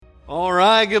All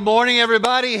right, good morning,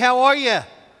 everybody. How are you?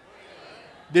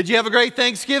 Did you have a great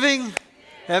Thanksgiving?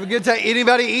 Have a good time?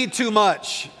 Anybody eat too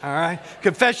much? All right.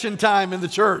 Confession time in the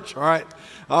church. All right.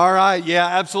 All right. Yeah,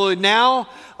 absolutely. Now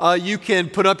you can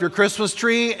put up your Christmas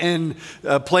tree and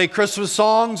play Christmas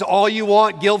songs all you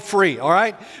want, guilt-free. All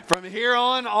right. From here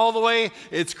on, all the way,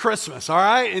 it's Christmas. All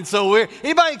right. And so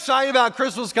anybody excited about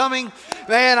Christmas coming?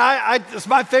 Man, it's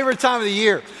my favorite time of the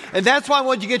year. And that's why I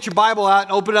want you to get your Bible out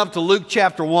and open it up to Luke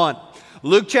chapter 1.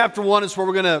 Luke chapter 1 is where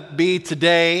we're going to be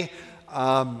today.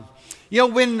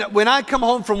 When I come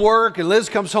home from work and Liz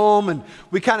comes home and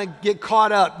we kind of get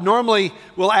caught up, normally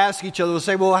we'll ask each other, we'll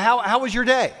say, well, how was your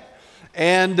day?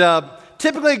 And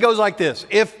typically it goes like this.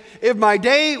 If my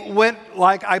day went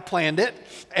like I planned it,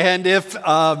 and if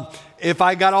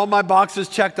I got all my boxes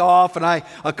checked off and I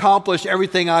accomplished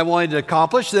everything I wanted to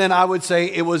accomplish, then I would say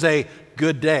it was a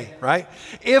good day, right?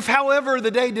 If, however, the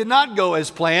day did not go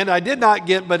as planned, I did not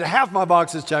get but half my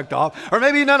boxes checked off, or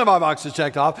maybe none of my boxes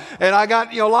checked off, and I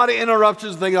got a lot of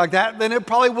interruptions and things like that, then it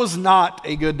probably was not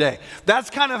a good day. That's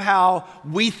kind of how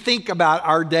we think about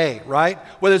our day, right?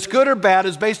 Whether it's good or bad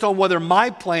is based on whether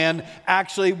my plan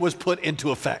actually was put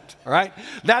into effect, all right?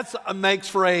 That makes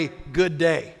for a good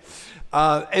day.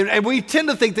 And we tend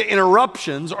to think that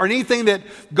interruptions or anything that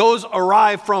goes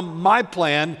awry from my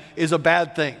plan is a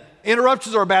bad thing.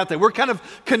 Interruptions are a bad thing. We're kind of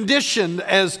conditioned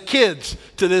as kids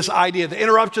to this idea that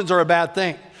interruptions are a bad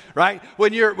thing, right?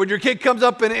 When your kid comes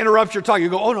up and interrupts your talk, you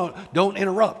go, oh no, don't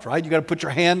interrupt, right? You got to put your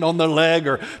hand on their leg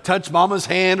or touch mama's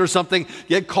hand or something.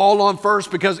 Get called on first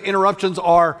because interruptions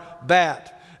are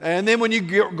bad. And then when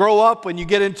you grow up, when you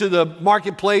get into the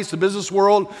marketplace, the business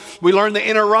world, we learn that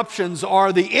interruptions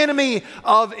are the enemy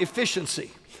of efficiency.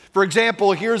 For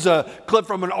example, here's a clip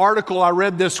from an article I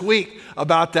read this week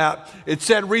about that. It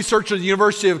said researchers at the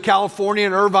University of California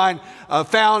in Irvine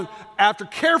found, after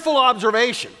careful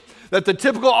observation, that the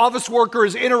typical office worker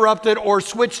is interrupted or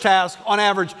switched tasks on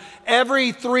average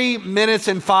every 3 minutes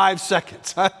and 5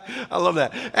 seconds. I love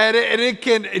that. And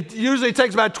it usually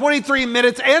takes about 23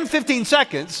 minutes and 15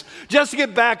 seconds just to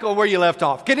get back on where you left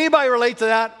off. Can anybody relate to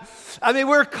that? I mean,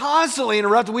 we're constantly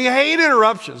interrupted. We hate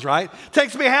interruptions, right? It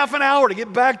takes me half an hour to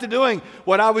get back to doing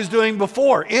what I was doing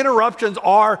before. Interruptions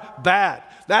are bad.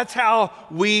 That's how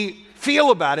we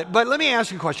feel about it. But let me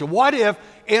ask you a question. What if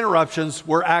interruptions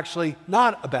were actually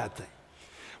not a bad thing?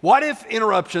 What if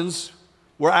interruptions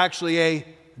were actually a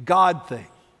God thing?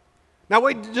 Now,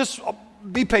 wait, just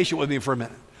be patient with me for a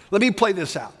minute. Let me play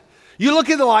this out. You look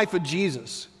at the life of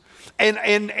Jesus.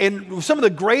 And some of the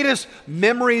greatest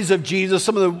memories of Jesus,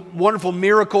 some of the wonderful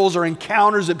miracles or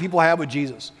encounters that people have with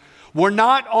Jesus were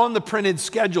not on the printed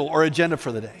schedule or agenda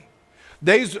for the day.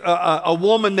 There's a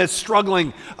woman that's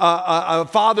struggling, a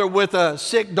father with a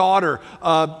sick daughter,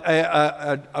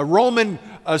 a Roman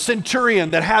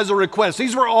centurion that has a request.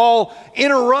 These were all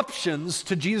interruptions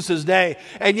to Jesus' day.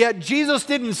 And yet Jesus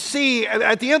didn't see,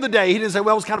 at the end of the day, he didn't say,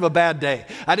 well, it was kind of a bad day.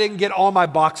 I didn't get all my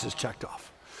boxes checked off.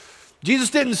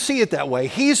 Jesus didn't see it that way.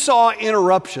 He saw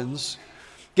interruptions,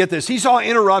 get this, he saw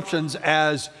interruptions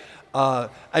as a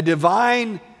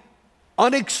divine,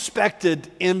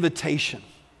 unexpected invitation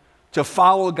to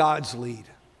follow God's lead.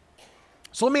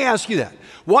 So let me ask you that.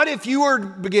 What if you were to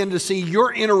begin to see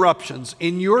your interruptions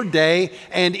in your day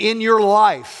and in your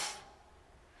life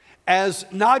as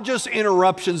not just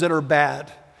interruptions that are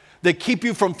bad, that keep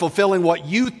you from fulfilling what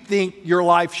you think your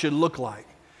life should look like,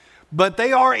 but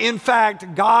they are, in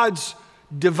fact, God's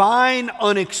divine,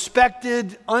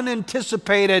 unexpected,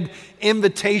 unanticipated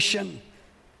invitation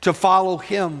to follow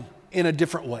Him in a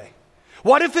different way?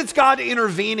 What if it's God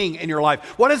intervening in your life?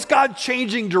 What if God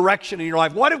changing direction in your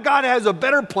life? What if God has a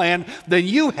better plan than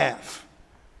you have?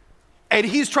 And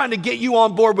He's trying to get you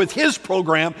on board with His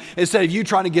program instead of you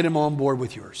trying to get Him on board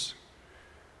with yours.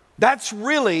 That's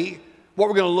really what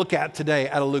we're going to look at today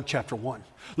out of Luke chapter 1.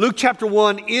 Luke chapter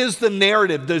 1 is the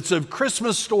narrative. It's a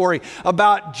Christmas story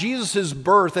about Jesus'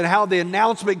 birth and how the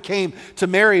announcement came to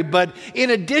Mary. But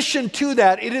in addition to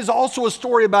that, it is also a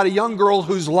story about a young girl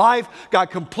whose life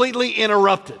got completely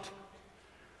interrupted.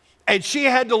 And she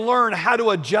had to learn how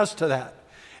to adjust to that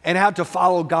and how to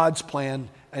follow God's plan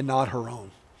and not her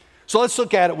own. So let's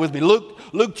look at it with me.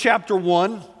 Luke chapter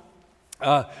 1,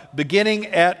 beginning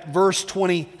at verse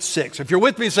 26. If you're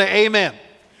with me, say amen.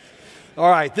 All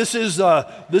right, this is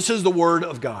the word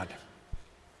of God.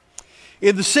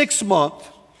 In the 6th month,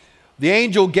 the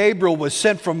angel Gabriel was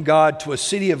sent from God to a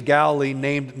city of Galilee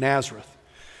named Nazareth,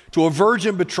 to a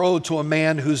virgin betrothed to a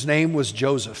man whose name was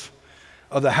Joseph,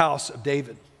 of the house of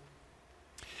David.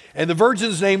 And the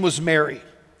virgin's name was Mary.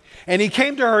 And he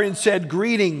came to her and said,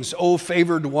 "Greetings, O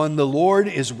favored one, the Lord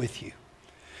is with you."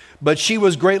 But she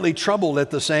was greatly troubled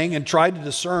at the saying and tried to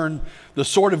discern the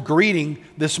sort of greeting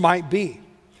this might be.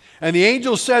 And the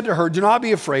angel said to her, "Do not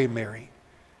be afraid, Mary,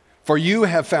 for you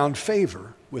have found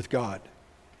favor with God.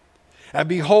 And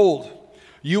behold,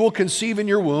 you will conceive in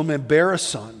your womb and bear a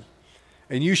son,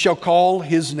 and you shall call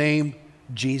his name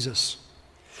Jesus.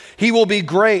 He will be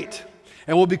great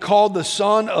and will be called the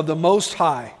Son of the Most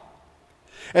High.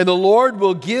 And the Lord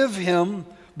will give him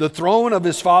the throne of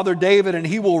his father David, and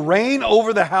he will reign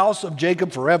over the house of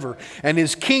Jacob forever, and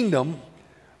his kingdom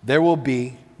there will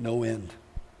be no end."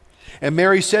 And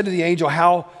Mary said to the angel,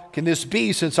 "How can this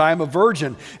be, since I am a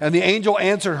virgin?" And the angel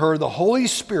answered her, "The Holy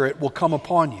Spirit will come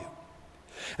upon you,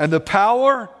 and the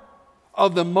power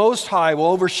of the Most High will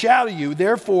overshadow you.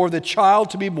 Therefore, the child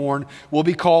to be born will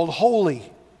be called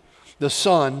Holy, the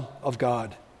Son of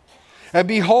God. And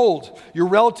behold, your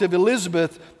relative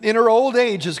Elizabeth, in her old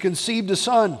age, has conceived a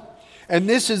son. And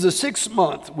this is the 6th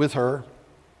month with her,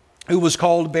 who was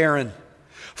called barren.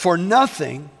 For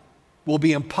nothing will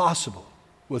be impossible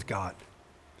with God."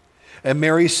 And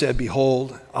Mary said,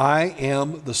 "Behold, I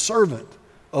am the servant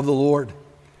of the Lord.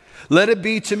 Let it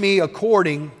be to me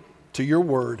according to your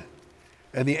word."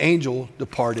 And the angel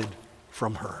departed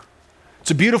from her.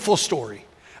 It's a beautiful story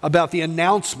about the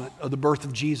announcement of the birth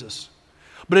of Jesus.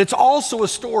 But it's also a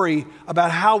story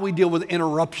about how we deal with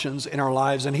interruptions in our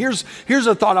lives. And here's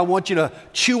a thought I want you to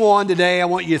chew on today. I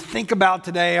want you to think about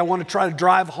today. I want to try to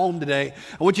drive home today.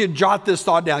 I want you to jot this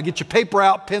thought down. Get your paper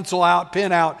out, pencil out,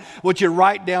 pen out. I want you to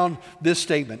write down this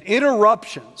statement.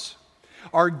 Interruptions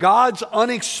are God's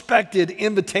unexpected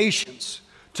invitations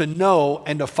to know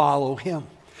and to follow him.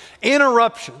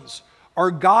 Interruptions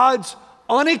are God's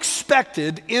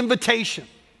unexpected invitation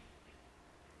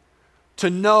to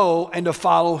know and to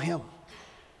follow him.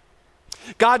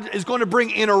 God is going to bring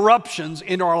interruptions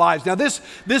into our lives. Now, this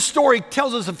story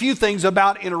tells us a few things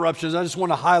about interruptions. I just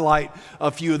want to highlight a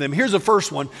few of them. Here's the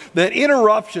first one, that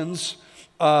interruptions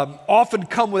often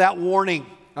come without warning.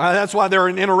 That's why they're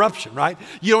an interruption, right?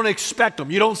 You don't expect them.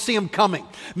 You don't see them coming.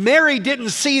 Mary didn't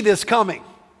see this coming.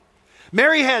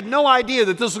 Mary had no idea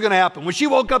that this was going to happen. When she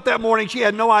woke up that morning, she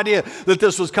had no idea that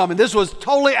this was coming. This was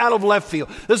totally out of left field.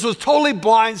 This was totally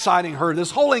blindsiding her. This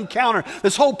whole encounter,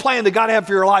 this whole plan that God had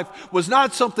for her life was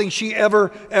not something she ever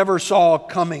saw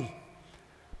coming.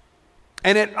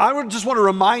 And I would just want to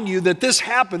remind you that this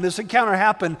encounter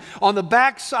happened on the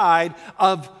backside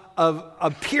of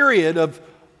a period of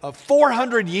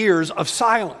 400 years of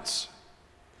silence.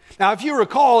 Now, if you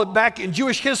recall back in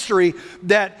Jewish history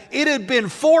that it had been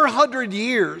 400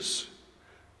 years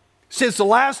since the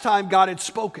last time God had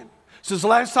spoken, since the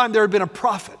last time there had been a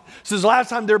prophet, since the last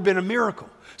time there had been a miracle,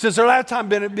 since the last time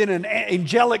there had been an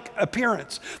angelic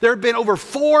appearance. There had been over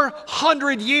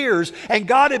 400 years, and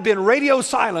God had been radio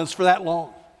silence for that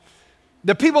long.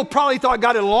 The people probably thought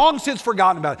God had long since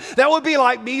forgotten about it. That would be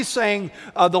like me saying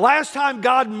the last time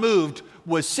God moved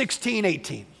was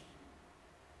 1618.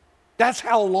 That's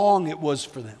how long it was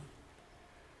for them.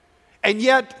 And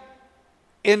yet,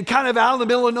 in kind of out of the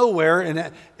middle of nowhere,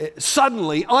 and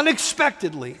suddenly,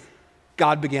 unexpectedly,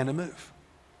 God began to move.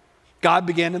 God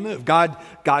began to move. God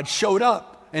showed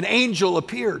up. An angel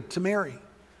appeared to Mary.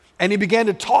 And he began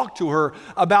to talk to her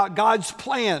about God's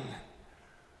plan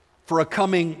for a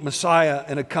coming Messiah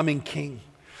and a coming king.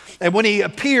 And when he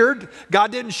appeared,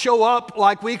 God didn't show up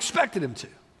like we expected him to.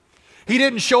 He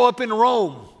didn't show up in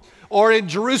Rome or in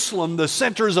Jerusalem, the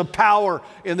centers of power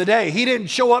in the day. He didn't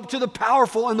show up to the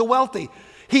powerful and the wealthy.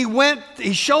 He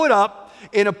showed up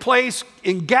in a place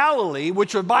in Galilee,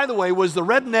 which, by the way, was the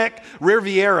redneck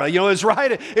Riviera. You know,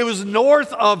 it was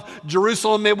north of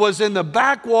Jerusalem. It was in the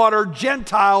backwater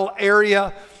Gentile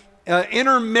area,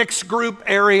 intermixed group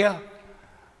area.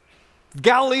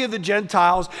 Galilee of the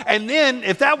Gentiles. And then,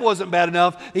 if that wasn't bad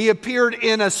enough, he appeared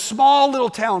in a small little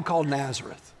town called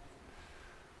Nazareth.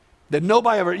 That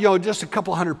nobody ever, just a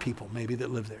couple hundred people maybe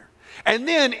that lived there. And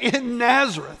then in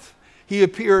Nazareth, he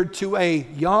appeared to a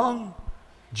young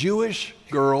Jewish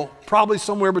girl, probably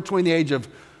somewhere between the age of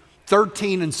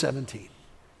 13 and 17.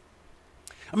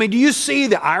 I mean, do you see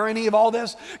the irony of all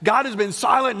this? God has been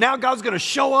silent. Now God's going to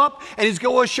show up, and he's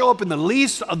going to show up in the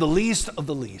least of the least of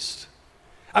the least.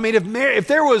 I mean, if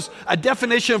there was a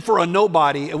definition for a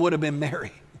nobody, it would have been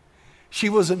Mary. She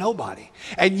was a nobody.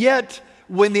 And yet,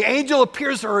 when the angel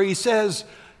appears to her, he says,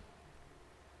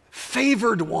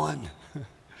 "Favored one,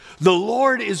 the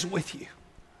Lord is with you."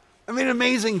 I mean, an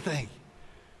amazing thing.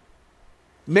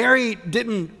 Mary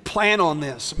didn't plan on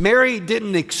this. Mary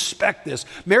didn't expect this.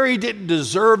 Mary didn't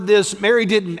deserve this. Mary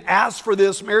didn't ask for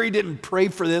this. Mary didn't pray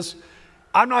for this.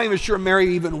 I'm not even sure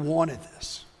Mary even wanted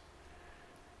this.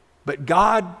 But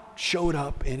God showed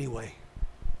up anyway.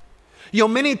 You know,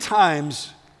 many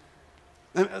times,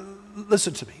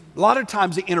 listen to me, a lot of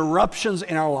times the interruptions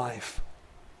in our life,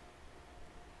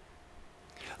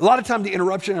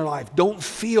 don't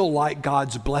feel like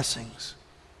God's blessings,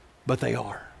 but they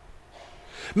are.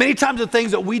 Many times the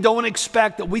things that we don't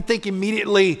expect, that we think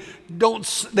immediately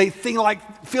feel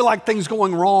like things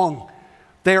going wrong,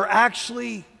 they're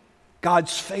actually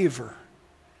God's favor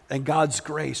and God's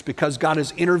grace, because God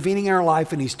is intervening in our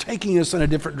life and He's taking us in a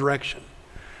different direction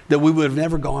that we would have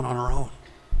never gone on our own.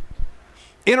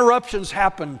 Interruptions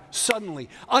happen suddenly,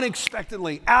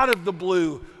 unexpectedly, out of the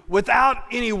blue, without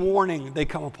any warning. They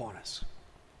come upon us.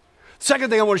 Second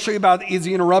thing I want to show you about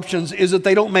the interruptions is that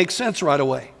they don't make sense right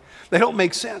away. They don't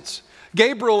make sense.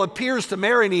 Gabriel appears to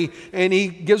Mary and he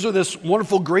gives her this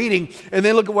wonderful greeting. And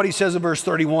then look at what he says in verse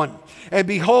 31. And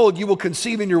behold, you will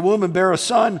conceive in your womb and bear a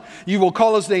son. You will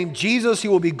call his name Jesus. He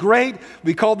will be great,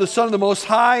 be called the Son of the Most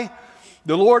High.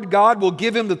 The Lord God will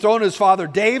give him the throne of his father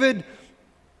David,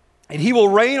 and he will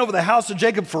reign over the house of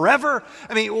Jacob forever.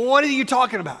 I mean, what are you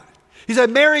talking about? He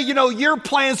said, Mary, you know, your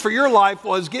plans for your life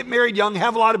was get married young,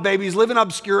 have a lot of babies, live in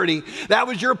obscurity. That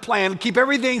was your plan. Keep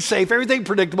everything safe, everything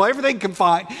predictable, everything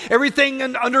confined, everything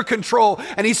under control.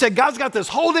 And he said, God's got this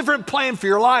whole different plan for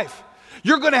your life.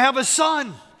 You're going to have a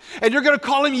son, and you're going to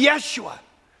call him Yeshua,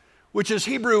 which is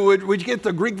Hebrew, which get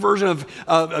the Greek version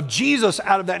of Jesus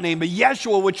out of that name, but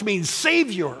Yeshua, which means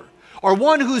Savior, or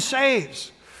one who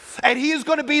saves. And he is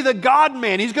going to be the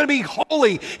God-man. He's going to be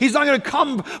holy. He's not going to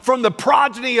come from the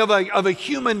progeny of a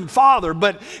human father,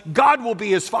 but God will be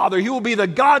his father. He will be the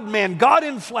God-man, God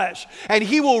in flesh. And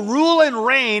he will rule and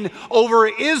reign over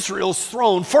Israel's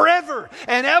throne forever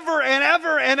and ever and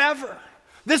ever and ever.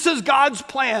 This is God's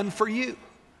plan for you.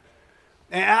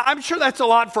 And I'm sure that's a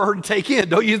lot for her to take in,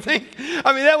 don't you think?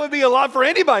 I mean, that would be a lot for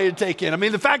anybody to take in. I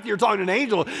mean, the fact that you're talking to an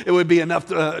angel, it would be enough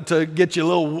to get you a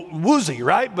little woozy,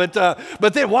 right? But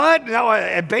then what? Now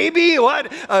a baby?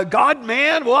 What? A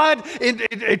God-man? What?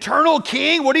 Eternal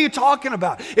king? What are you talking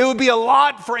about? It would be a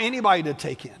lot for anybody to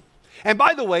take in. And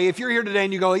by the way, if you're here today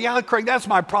and you go, yeah, Craig, that's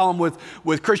my problem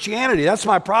with Christianity. That's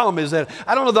my problem, is that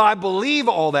I don't know that I believe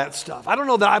all that stuff. I don't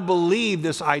know that I believe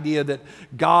this idea that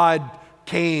God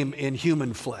came in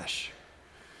human flesh.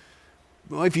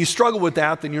 Well, if you struggle with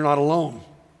that, then you're not alone.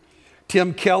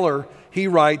 Tim Keller, he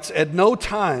writes, at no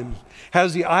time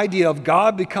has the idea of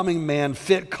God becoming man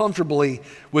fit comfortably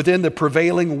within the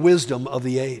prevailing wisdom of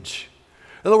the age.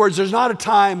 In other words, there's not a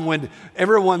time when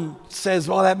everyone says,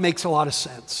 well, that makes a lot of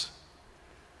sense.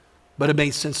 But it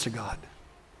made sense to God.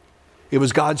 It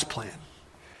was God's plan.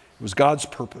 It was God's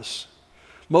purpose.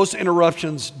 Most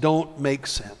interruptions don't make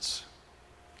sense.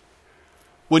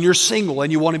 When you're single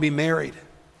and you want to be married,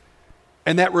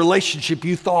 and that relationship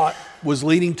you thought was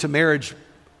leading to marriage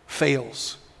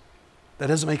fails, that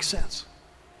doesn't make sense.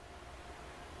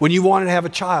 When you wanted to have a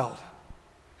child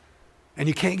and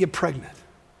you can't get pregnant,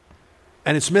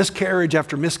 and it's miscarriage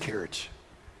after miscarriage,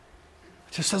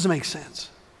 it just doesn't make sense.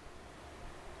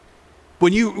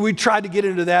 When we tried to get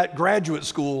into that graduate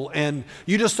school and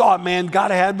you just thought, man,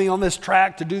 God had me on this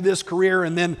track to do this career,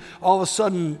 and then all of a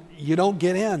sudden you don't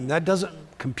get in. That doesn't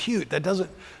compute. That doesn't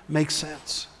make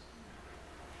sense.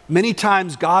 Many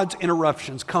times God's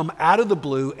interruptions come out of the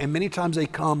blue, and many times they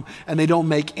come and they don't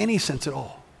make any sense at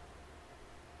all,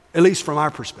 at least from our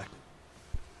perspective.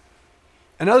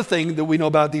 Another thing that we know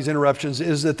about these interruptions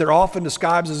is that they're often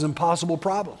described as impossible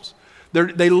problems.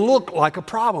 They look like a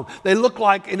problem. They look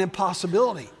like an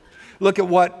impossibility. Look at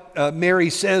what Mary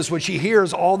says when she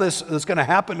hears all this that's going to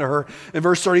happen to her. In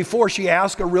verse 34, she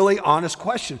asked a really honest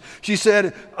question. She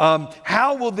said,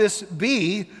 how will this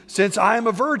be since I am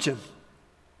a virgin?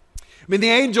 I mean, the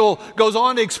angel goes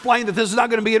on to explain that this is not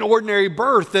going to be an ordinary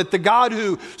birth, that the God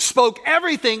who spoke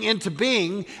everything into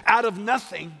being out of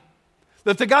nothing,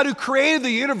 that the God who created the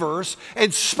universe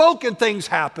and spoke and things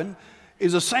happen,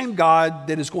 is the same God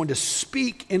that is going to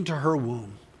speak into her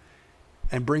womb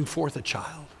and bring forth a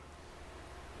child.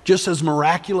 Just as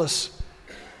miraculous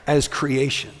as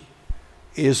creation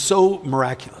is, so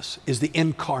miraculous is the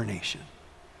incarnation,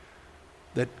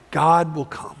 that God will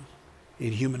come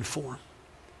in human form.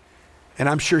 And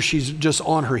I'm sure she's just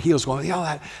on her heels going,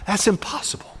 that's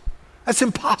impossible. That's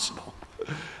impossible.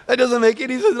 That doesn't make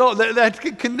any sense at all.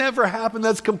 That can never happen.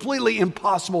 That's completely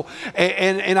impossible.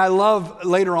 And I love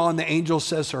later on the angel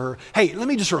says to her, hey, let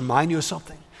me just remind you of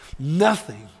something.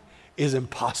 Nothing is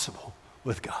impossible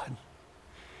with God.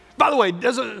 By the way,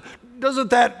 doesn't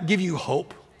that give you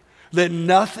hope? That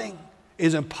nothing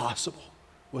is impossible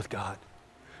with God.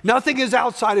 Nothing is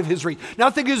outside of his reach.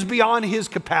 Nothing is beyond his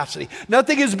capacity.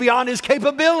 Nothing is beyond his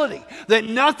capability. That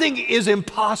nothing is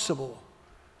impossible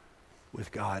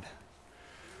with God.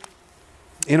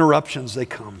 Interruptions, they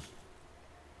come.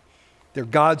 They're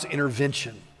God's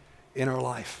intervention in our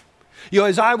life. You know,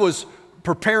 as I was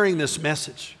preparing this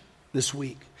message this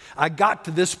week, I got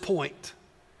to this point,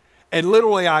 and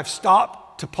literally I've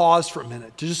stopped to pause for a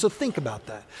minute, just to think about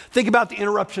that. Think about the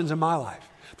interruptions in my life.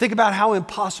 Think about how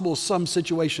impossible some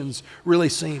situations really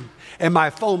seem. And my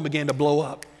phone began to blow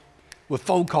up with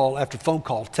phone call after phone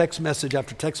call, text message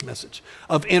after text message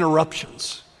of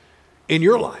interruptions in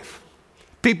your life.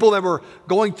 People that were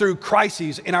going through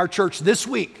crises in our church this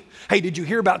week. Hey, did you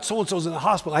hear about so-and-so's in the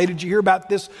hospital? Hey, did you hear about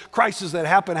this crisis that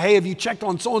happened? Hey, have you checked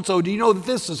on so-and-so? Do you know that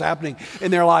this is happening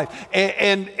in their life?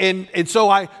 And so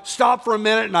I stopped for a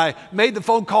minute and I made the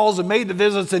phone calls and made the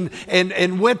visits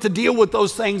and went to deal with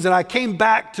those things. And I came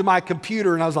back to my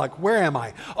computer and I was like, where am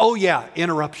I? Oh yeah,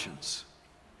 interruptions.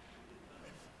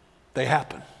 They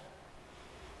happen.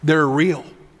 They're real.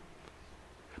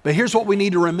 But here's what we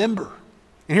need to remember.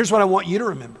 And here's what I want you to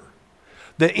remember.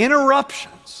 The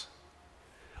interruptions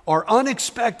are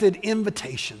unexpected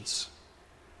invitations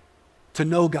to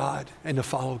know God and to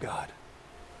follow God.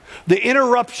 The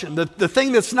interruption, the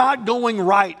thing that's not going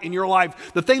right in your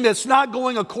life, the thing that's not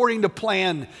going according to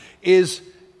plan is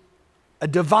a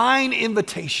divine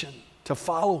invitation to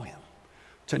follow Him,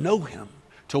 to know Him,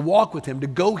 to walk with Him, to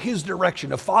go His direction,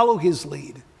 to follow His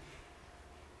lead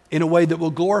in a way that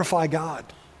will glorify God.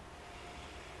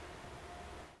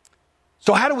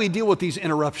 So how do we deal with these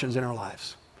interruptions in our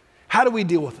lives? How do we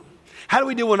deal with them? How do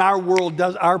we deal when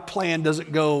our plan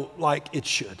doesn't go like it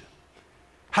should?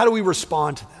 How do we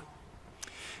respond to them?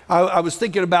 I was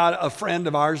thinking about a friend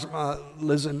of ours,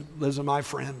 Liz and my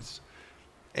friends,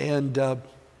 and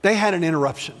they had an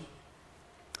interruption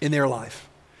in their life.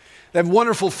 They have a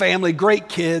wonderful family, great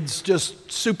kids,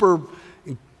 just super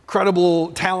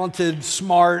incredible, talented,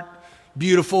 smart,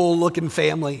 beautiful looking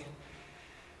family.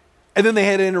 And then they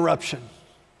had an interruption.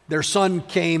 Their son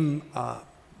came,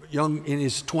 young in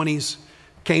his 20s,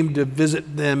 came to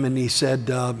visit them and he said,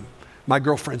 my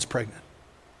girlfriend's pregnant.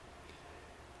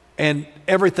 And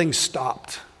everything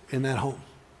stopped in that home.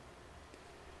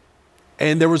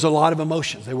 And there was a lot of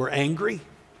emotions. They were angry.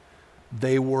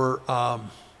 They were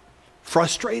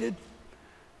frustrated.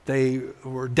 They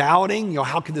were doubting,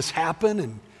 how could this happen?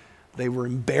 And they were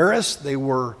embarrassed. They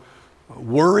were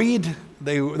worried.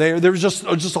 There was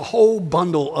just a whole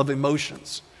bundle of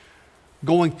emotions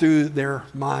going through their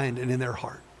mind and in their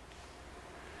heart.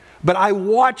 But I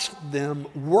watched them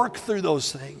work through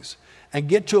those things and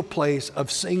get to a place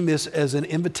of seeing this as an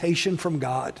invitation from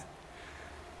God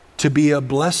to be a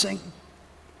blessing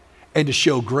and to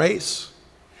show grace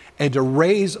and to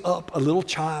raise up a little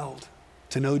child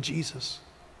to know Jesus.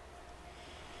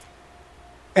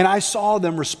 And I saw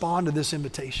them respond to this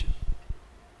invitation.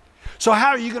 So how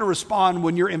are you going to respond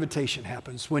when your invitation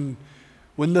happens, when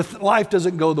life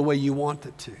doesn't go the way you want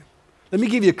it to? Let me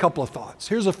give you a couple of thoughts.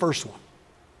 Here's the first one.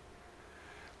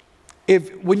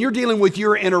 When you're dealing with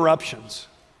your interruptions,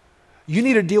 you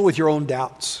need to deal with your own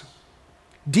doubts.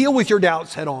 Deal with your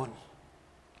doubts head on.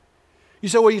 You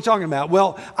say, what are you talking about?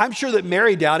 Well, I'm sure that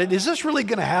Mary doubted, is this really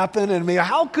going to happen? And I mean,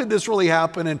 how could this really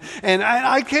happen? And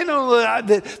I can't know that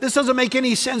this doesn't make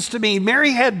any sense to me.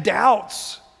 Mary had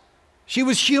doubts. She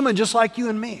was human just like you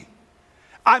and me.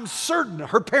 I'm certain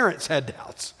her parents had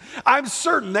doubts. I'm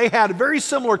certain they had a very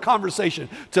similar conversation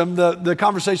to the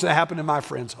conversation that happened in my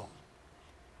friend's home.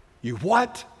 You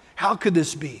what? How could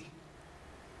this be?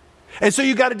 And so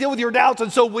you got to deal with your doubts.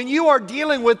 And so when you are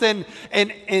dealing with an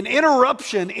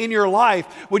interruption in your life,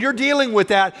 when you're dealing with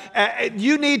that,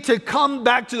 you need to come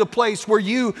back to the place where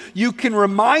you can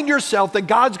remind yourself that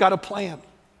God's got a plan.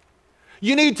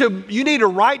 You need to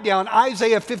write down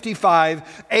Isaiah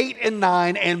 55, 8 and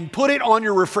 9 and put it on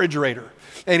your refrigerator.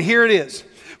 And here it is.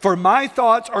 For my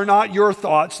thoughts are not your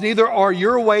thoughts, neither are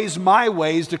your ways my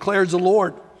ways, declares the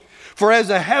Lord. For as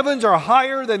the heavens are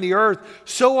higher than the earth,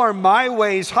 so are my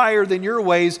ways higher than your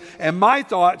ways, and my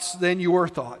thoughts than your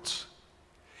thoughts.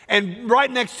 And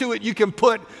right next to it, you can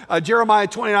put Jeremiah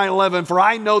 29:11, for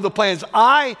I know the plans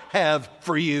I have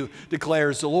for you,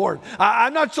 declares the Lord.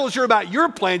 I'm not so sure about your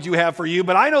plans you have for you,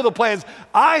 but I know the plans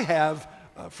I have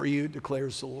for you,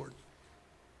 declares the Lord.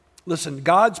 Listen,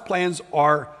 God's plans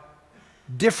are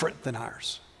different than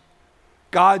ours.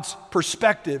 God's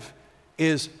perspective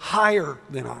is higher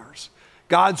than ours.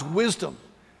 God's wisdom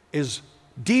is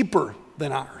deeper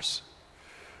than ours.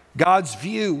 God's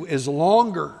view is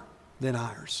longer than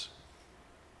ours.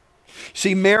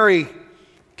 See, Mary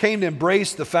came to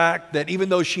embrace the fact that even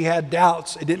though she had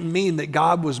doubts, it didn't mean that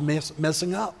God was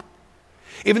messing up.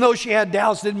 Even though she had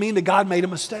doubts, it didn't mean that God made a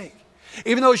mistake.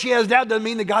 Even though she has doubt, doesn't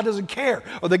mean that God doesn't care,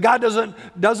 or that God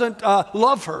doesn't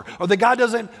love her, or that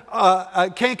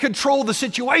God can't control the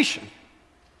situation.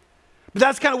 But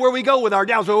that's kind of where we go with our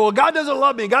doubts. Well, God doesn't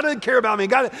love me. God doesn't care about me.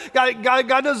 God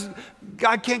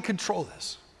can't control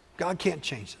this. God can't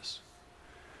change this.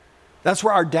 That's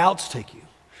where our doubts take you.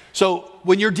 So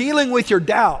when you're dealing with your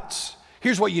doubts,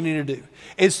 here's what you need to do.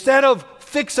 Instead of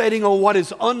fixating on what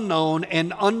is unknown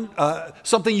and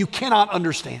something you cannot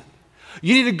understand,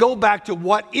 you need to go back to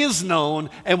what is known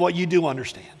and what you do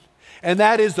understand. And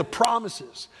that is the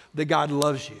promises that God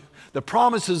loves you, the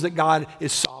promises that God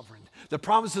is sovereign, the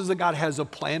promises that God has a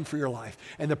plan for your life,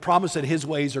 and the promise that his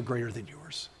ways are greater than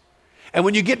yours. And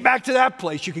when you get back to that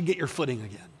place, you can get your footing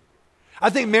again. I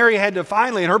think Mary had to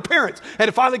finally, and her parents had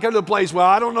to finally come to the place, well,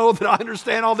 I don't know that I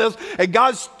understand all this. And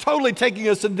God's totally taking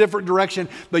us in a different direction.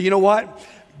 But you know what?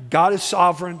 God is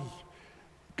sovereign.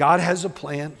 God has a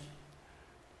plan.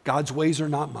 God's ways are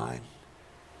not mine.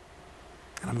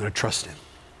 And I'm going to trust him.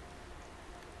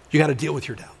 You got to deal with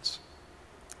your doubts.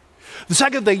 The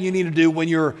second thing you need to do when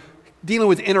you're dealing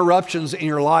with interruptions in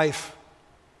your life,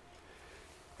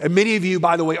 and many of you,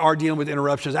 by the way, are dealing with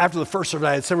interruptions. After the first service,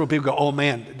 I had several people go, oh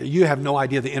man, you have no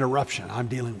idea the interruption I'm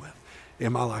dealing with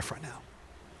in my life right now.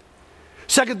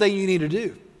 Second thing you need to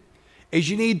do is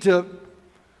you need to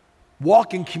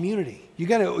walk in community. You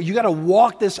gotta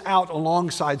walk this out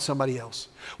alongside somebody else.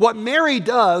 What Mary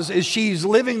does is she's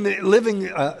leaving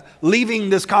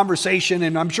this conversation,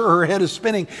 and I'm sure her head is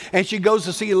spinning, and she goes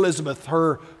to see Elizabeth,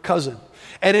 her cousin.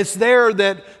 And it's there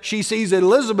that she sees that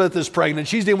Elizabeth is pregnant.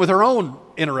 She's dealing with her own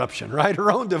interruption, right?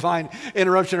 Her own divine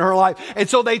interruption in her life. And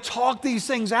so they talk these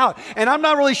things out. And I'm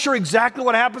not really sure exactly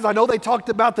what happens. I know they talked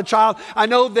about the child. I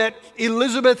know that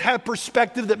Elizabeth had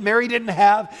perspective that Mary didn't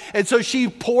have. And so she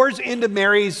pours into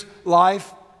Mary's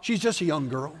life. She's just a young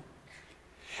girl.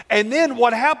 And then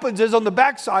what happens is on the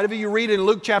backside of it, you read in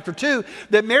Luke chapter 2,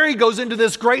 that Mary goes into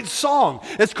this great song.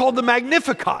 It's called the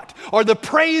Magnificat, or the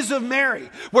praise of Mary,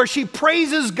 where she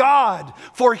praises God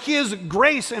for his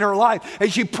grace in her life.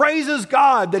 And she praises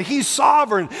God that he's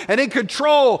sovereign and in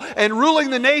control and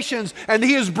ruling the nations, and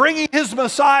he is bringing his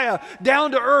Messiah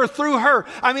down to earth through her.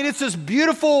 I mean, it's this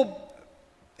beautiful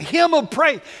hymn of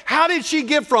praise. How did she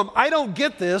get from, I don't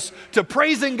get this, to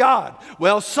praising God?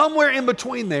 Well, somewhere in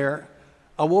between there,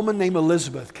 a woman named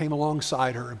Elizabeth came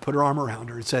alongside her and put her arm around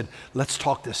her and said, let's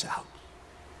talk this out.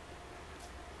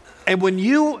 And when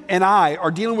you and I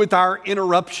are dealing with our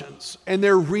interruptions, and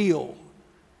they're real,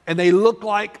 and they look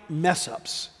like mess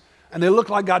ups, and they look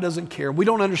like God doesn't care, we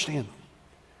don't understand them.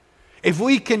 If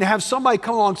we can have somebody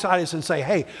come alongside us and say,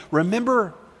 hey,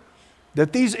 remember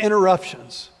that these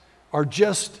interruptions are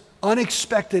just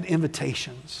unexpected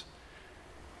invitations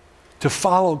to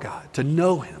follow God, to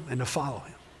know him, and to follow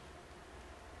him.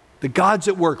 That God's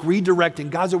at work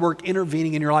redirecting, God's at work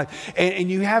intervening in your life. And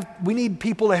we need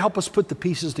people to help us put the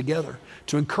pieces together,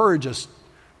 to encourage us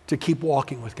to keep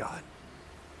walking with God.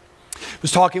 I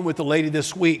was talking with a lady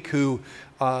this week who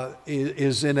worked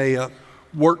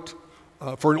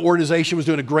for an organization, was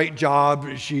doing a great job.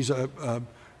 She's a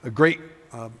great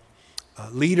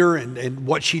leader, and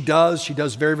what she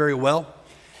does very, very well.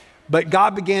 But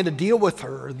God began to deal with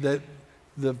her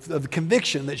the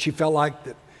conviction that she felt like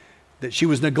that she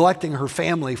was neglecting her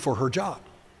family for her job.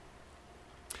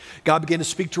 God began to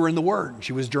speak to her in the Word.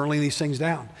 She was journaling these things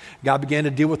down. God began to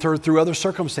deal with her through other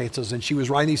circumstances, and she was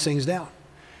writing these things down.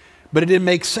 But it didn't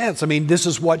make sense. I mean, this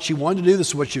is what she wanted to do. This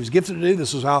is what she was gifted to do.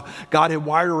 This is how God had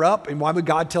wired her up. And why would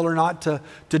God tell her not to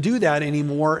do that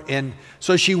anymore? And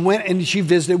so she went and she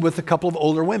visited with a couple of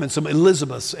older women, some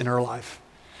Elizabeths in her life.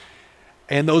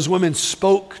 And those women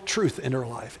spoke truth in her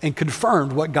life and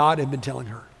confirmed what God had been telling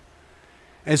her.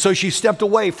 And so she stepped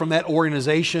away from that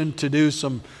organization to do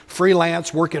some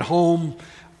freelance work at home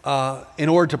in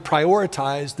order to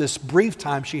prioritize this brief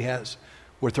time she has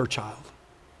with her child.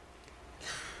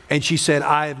 And she said,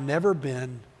 I have never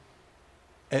been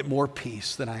at more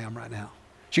peace than I am right now.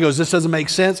 She goes, this doesn't make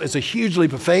sense. It's a huge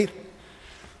leap of faith,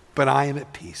 but I am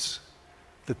at peace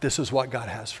that this is what God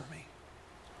has for me.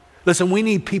 Listen, we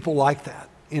need people like that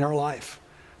in our life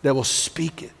that will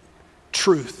speak it,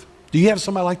 truth. Do you have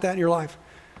somebody like that in your life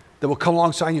that will come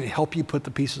alongside you and help you put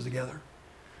the pieces together?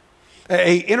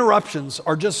 Interruptions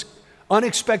are just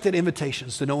unexpected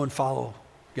invitations to know and follow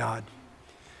God.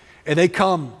 And they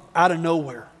come out of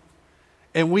nowhere.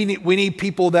 And we need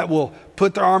people that will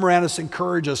put their arm around us,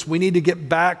 encourage us. We need to get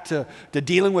back to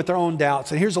dealing with our own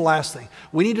doubts. And here's the last thing.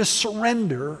 We need to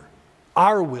surrender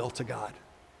our will to God.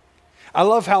 I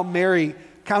love how Mary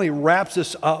kind of wraps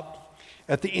this up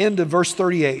at the end of verse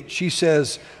 38. She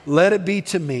says, let it be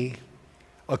to me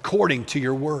according to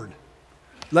your word.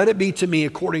 Let it be to me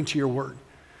according to your word.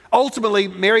 Ultimately,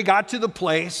 Mary got to the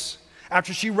place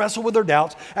after she wrestled with her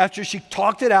doubts, after she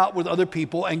talked it out with other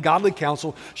people and godly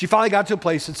counsel, she finally got to a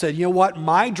place and said, you know what?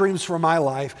 My dreams for my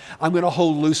life, I'm going to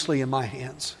hold loosely in my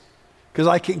hands because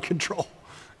I can control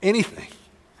anything.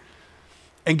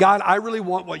 And God, I really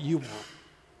want what you want.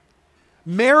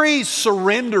 Mary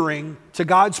surrendering to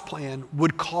God's plan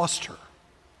would cost her.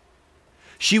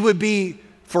 She would be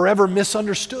forever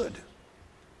misunderstood.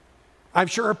 I'm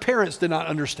sure her parents did not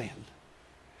understand.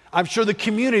 I'm sure the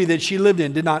community that she lived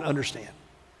in did not understand.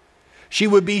 She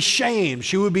would be shamed.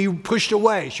 She would be pushed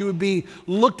away. She would be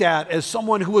looked at as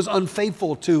someone who was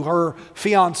unfaithful to her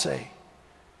fiance,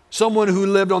 someone who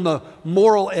lived on the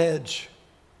moral edge.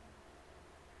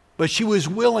 But she was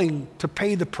willing to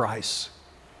pay the price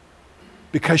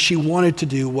because she wanted to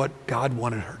do what God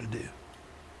wanted her to do.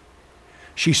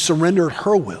 She surrendered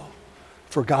her will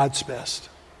for God's best.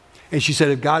 And she said,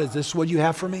 if God, is this what you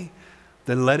have for me?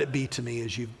 Then let it be to me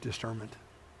as you've determined.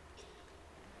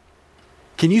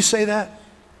 Can you say that?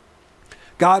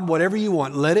 God, whatever you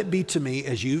want, let it be to me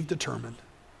as you've determined.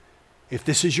 If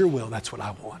this is your will, that's what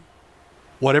I want.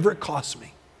 Whatever it costs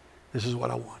me, this is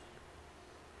what I want.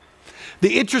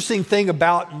 The interesting thing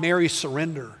about Mary's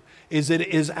surrender is that it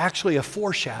is actually a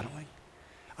foreshadowing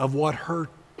of what her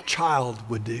child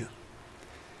would do.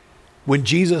 When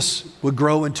Jesus would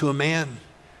grow into a man,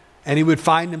 and he would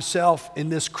find himself in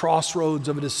this crossroads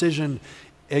of a decision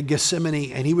at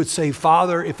Gethsemane, and he would say,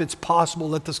 Father, if it's possible,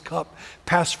 let this cup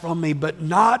pass from me, but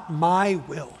not my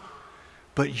will,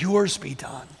 but yours be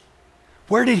done.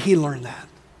 Where did he learn that?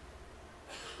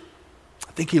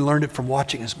 I think he learned it from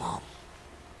watching his mom,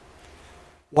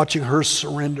 watching her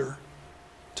surrender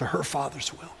to her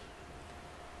Father's will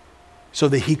so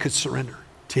that he could surrender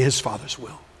to his Father's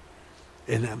will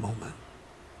in that moment.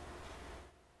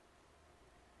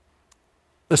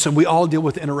 Listen, we all deal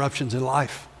with interruptions in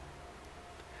life.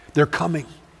 They're coming.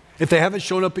 If they haven't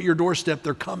shown up at your doorstep,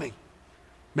 they're coming.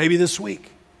 Maybe this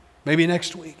week, maybe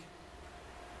next week.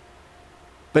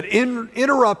 But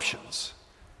interruptions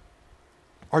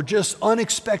are just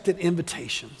unexpected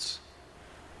invitations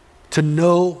to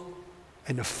know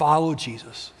and to follow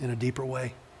Jesus in a deeper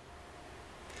way.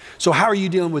 So how are you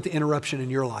dealing with the interruption in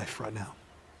your life right now?